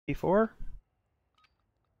MP4?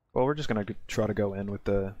 Well, we're just gonna try to go in with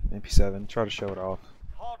the MP7, try to show it off.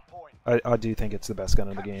 I do think it's the best gun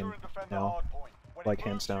in the game now, like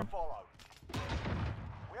hands down.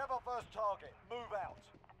 We have our first target. Move out.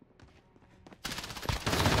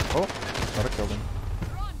 Oh, thought I killed him.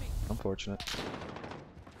 Unfortunate.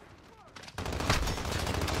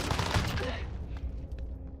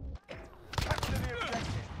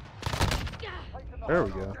 There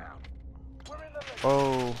we go.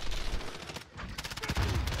 Oh.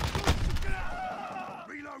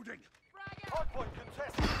 Reloading.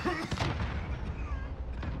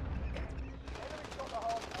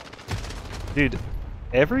 Dude,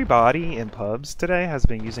 everybody in pubs today has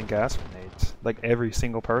been using gas grenades. Like every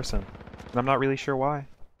single person. And I'm not really sure why.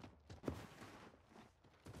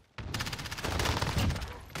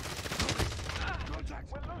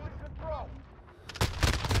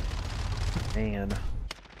 Man.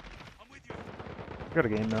 Got a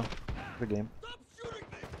game though. Good game.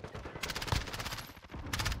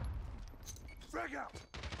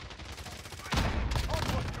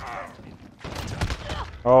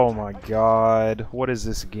 Oh my god. What is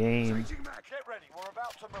this game?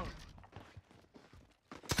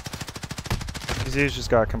 These dudes just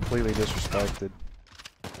got completely disrespected.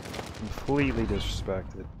 Completely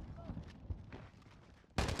disrespected.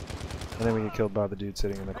 And then we get killed by the dude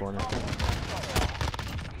sitting in the corner.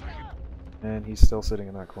 And he's still sitting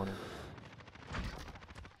in that corner.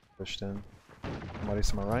 Pushed in. Somebody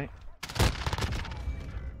to my right.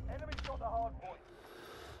 Enemy's got the hard point.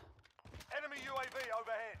 Enemy UAV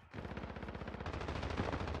overhead.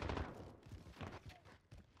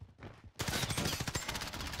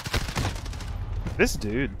 This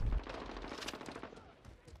dude.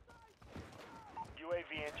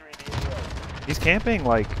 UAV entering the area. He's camping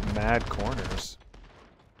like mad corners.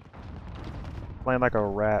 Playing like a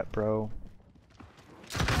rat, bro.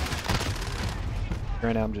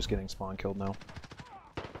 Right now I'm just getting spawn killed now.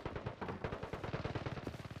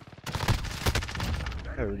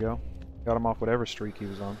 There we go. Got him off whatever streak he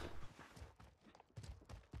was on.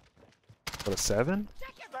 What, a 7?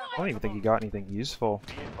 I don't even think he got anything useful.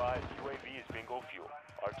 Be advised, UAV is bingo fuel.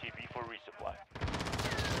 RTB for resupply.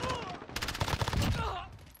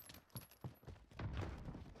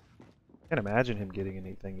 Can't imagine him getting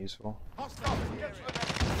anything useful. Oh,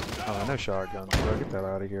 no shotguns, bro. Get that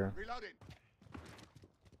out of here.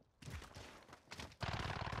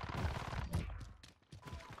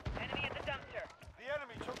 Enemy at the dumpster. The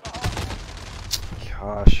enemy took the hard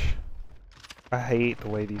point. Gosh. I hate the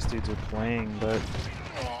way these dudes are playing, but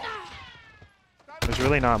there's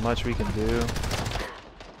really not much we can do.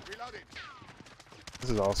 This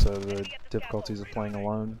is also the difficulties of playing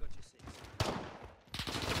alone.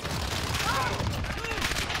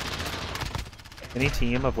 Any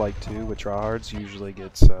team of like 2 with tryhards usually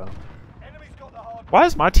gets Why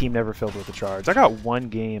is my team never filled with the tryhards? I got one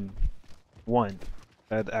game,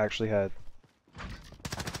 that actually had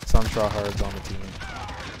some tryhards on the team.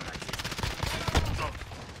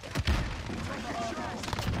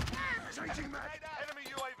 Enemy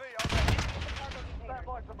UAV overhead. Stand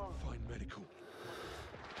by to move. Find medical.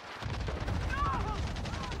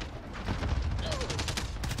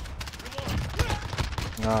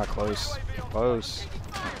 Ah, close. Close.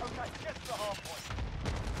 Okay, get to the hard point.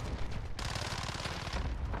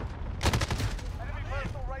 Enemy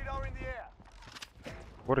personal radar in the air.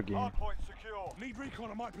 What a game. Hard point secure. Need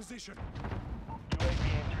recon on my position. UAV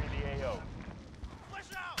entering the AO.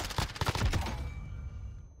 Flash out.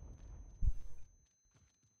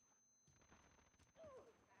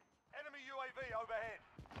 Enemy UAV overhead.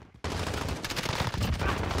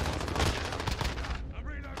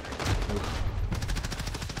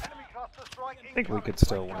 Enemy cluster strike I think we could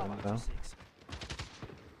still win though.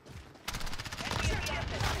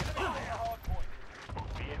 hard point.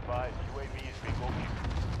 Be advised, UAV is bingo fuel.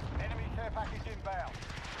 Enemy care package inbound.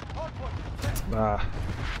 Hard point. Ah.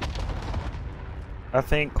 I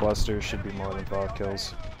think clusters should be more than 5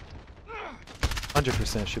 kills.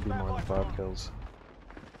 100% should be more than 5 kills.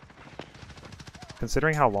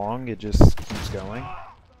 Considering how long it just keeps going, I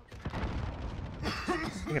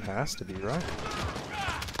think it has to be, right?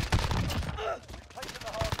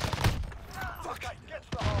 Okay, get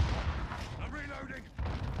to the hard point. I'm reloading.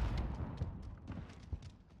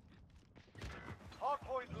 Hard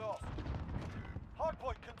point lost. Hard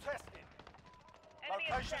point contested.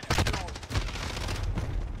 Location secured.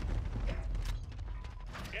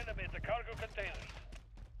 Enemy at the cargo containers.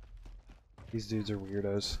 These dudes are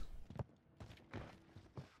weirdos.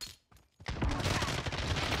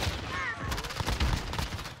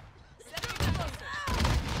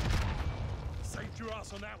 Saved your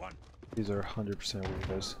ass on that one. These are 100%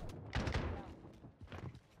 weirdos.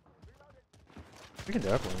 We can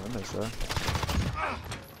definitely win this though.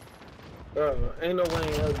 Ain't no way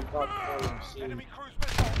in hell you pop the phone and see. Enemy cruise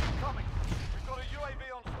missile incoming. We've got a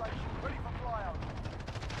UAV on station, ready for flyout.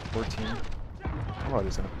 14.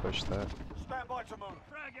 Nobody's gonna push that. Stand by to move.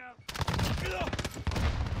 Frag out.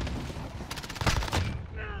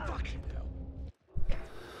 Fucking hell.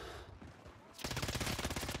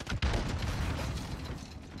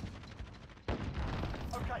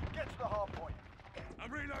 Okay, get to the hard point.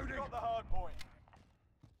 I'm reloading. Got the hard point.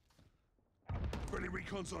 Friendly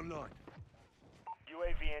recon's online.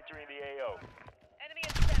 UAV entering the AO. Enemy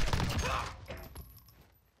in center.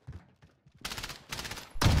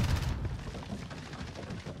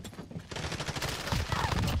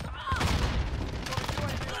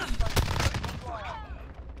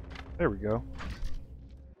 There we go.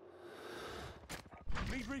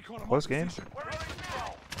 Need recon on my Close game. position. We're in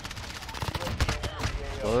control.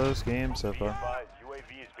 Close game so Be far. advised,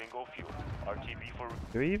 UAV is bingo fuel. RTB for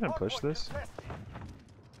Do we even push this?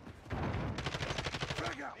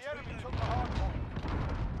 Frag out. The enemy took the hard point.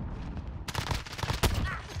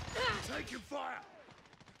 Taking fire.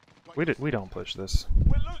 We don't push this.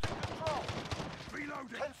 We're losing control.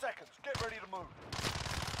 Reloading. 10 seconds. Get ready to move.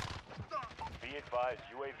 Be advised,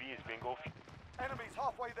 UAV is bingo fuel. Enemies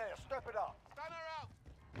halfway there. Step it up.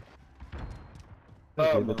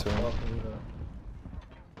 I gave it to him.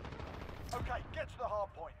 Okay, get to the hard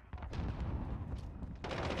point.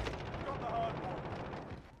 Got the hard point.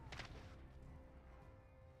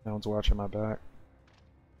 No one's watching my back.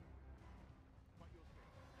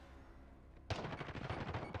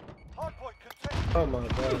 Hard point contested. Oh my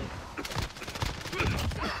god.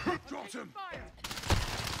 Dropped him.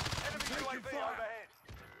 Enemy Taking UAV fire. overhead.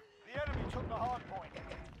 The enemy took the hard point.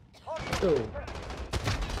 Hard point Ooh. contested.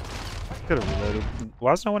 Could have reloaded.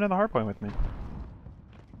 Why is no one in the hardpoint with me?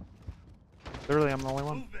 Literally, I'm the only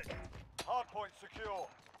one. Move it. Hard point secure.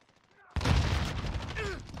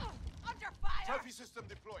 Under fire. Trophy system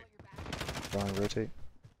deployed. Going to rotate.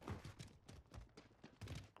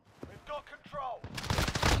 We've got control.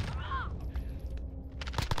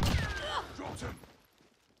 Dropped him.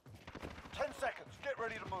 10 seconds. Get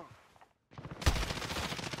ready to move.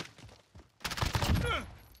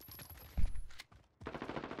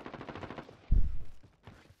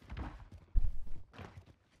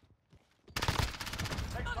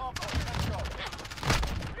 Next hard point. Let's go.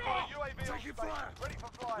 We've got a UAV on Taking station. fire. Ready for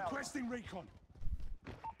flyout. Requesting recon.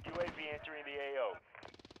 UAV entering the AO.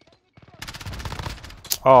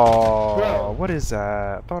 Oh, Bro. what is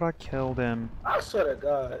that? I thought I killed him. I swear to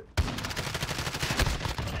God.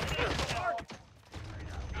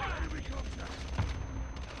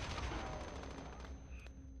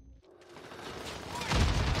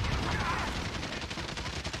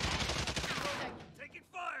 Taking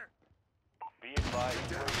fire. Be advised,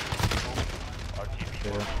 UAV is bingo fuel. RTB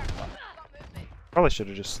Yeah. for Got movement. Probably should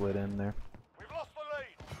have just slid in there. We've lost the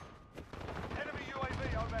lead. Enemy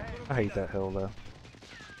UAV overhead. I hate that hill though.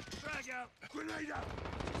 Frag out. Grenade out.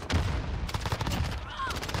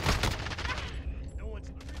 No one's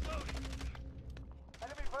reloading.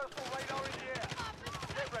 Enemy personal radar in the air.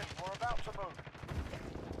 Get ready. We're about to move.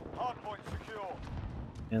 Hard point secure.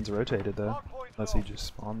 Man's rotated though. Hard point Unless he lost. just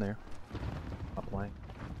spawned there. Not playing.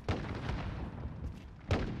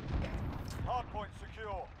 Hard point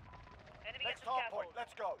secure. Enemy Next at the hard scaffold. point.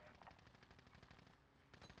 Let's go.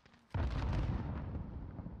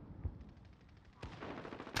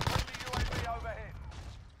 Friendly UAV overhead.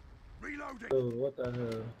 Reloading. Dude, what the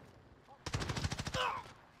hell?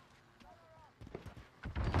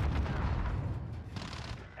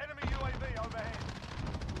 Enemy UAV overhead.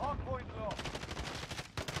 Hard point lost.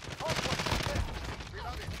 Hard point contested.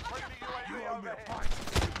 Reloading. Friendly You UAV owe me a overhead. fight.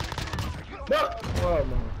 No! Oh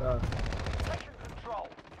my god. Taking control.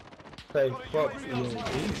 Say Got a fuck UAV you. on station.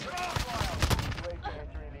 Ready for flyout. UAV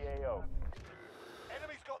entering the AO.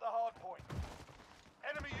 Enemy's got the hard point.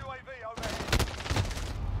 Enemy UAV overhead.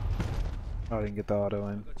 Oh, I didn't get the auto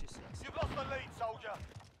in. You've lost the lead, soldier.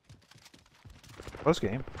 Close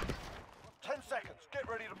game. 10 seconds. Get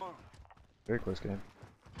ready to move. Very close game.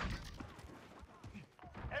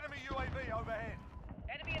 Enemy UAV overhead.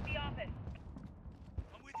 Enemy at the office.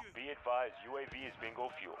 I'm with you. Be advised, UAV is bingo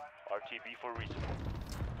fuel. RTB for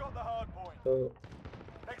resupply. Got the hard point. So,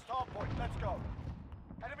 Next hard point. Let's go.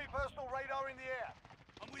 Enemy personal radar in the air.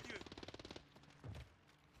 I'm with you.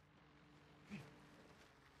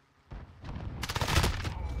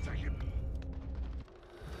 Take him.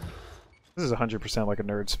 This is 100% like a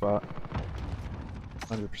nerd spot.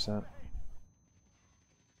 100%.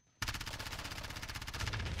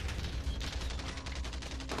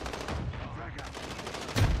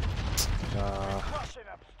 Crushing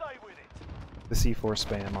them. Stay with it. The C4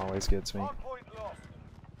 spam always gets me. Hardpoint lost.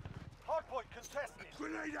 Hardpoint contested.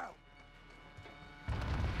 Grenade out.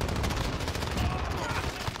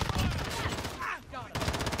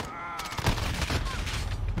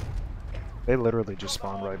 They literally just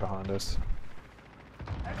spawned right behind us.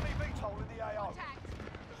 Enemy VTOL in the AO.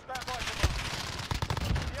 Stand by to move.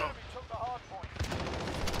 The enemy took the hardpoint.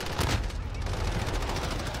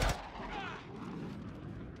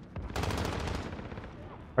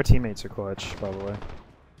 Our teammates are clutch, by the way.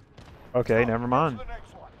 Okay, never mind. To the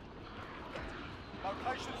next one.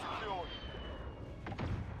 Location secured.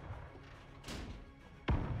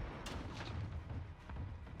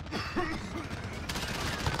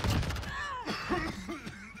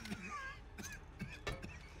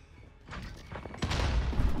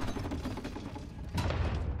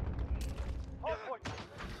 Hardpoint.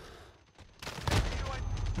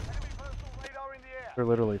 Enemy personal radar in the air. They're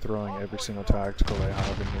literally throwing every single tactical they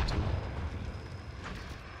have in here too.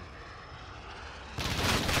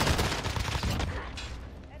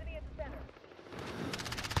 Enemy at the center.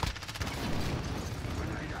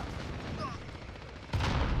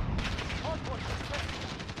 Hardpoint contested.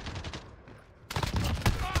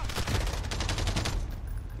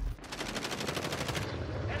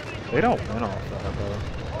 They don't win off that though.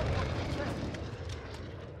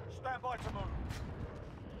 Stand by to move.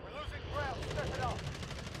 We're losing ground. Step it up.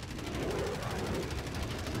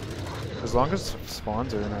 As long as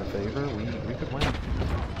spawns are in our favor, we could win.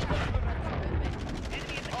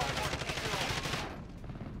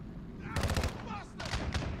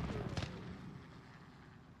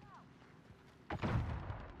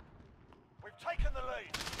 We've taken the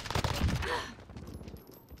lead.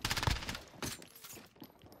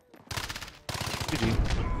 GG.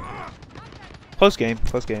 Close game,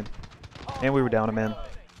 close game. And we were down a man.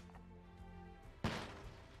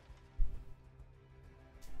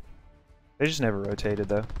 They just never rotated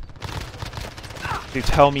though. Dude,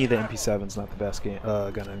 tell me the MP7's not the best game,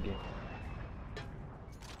 gun in game.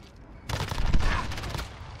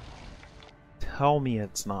 Tell me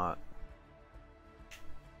it's not.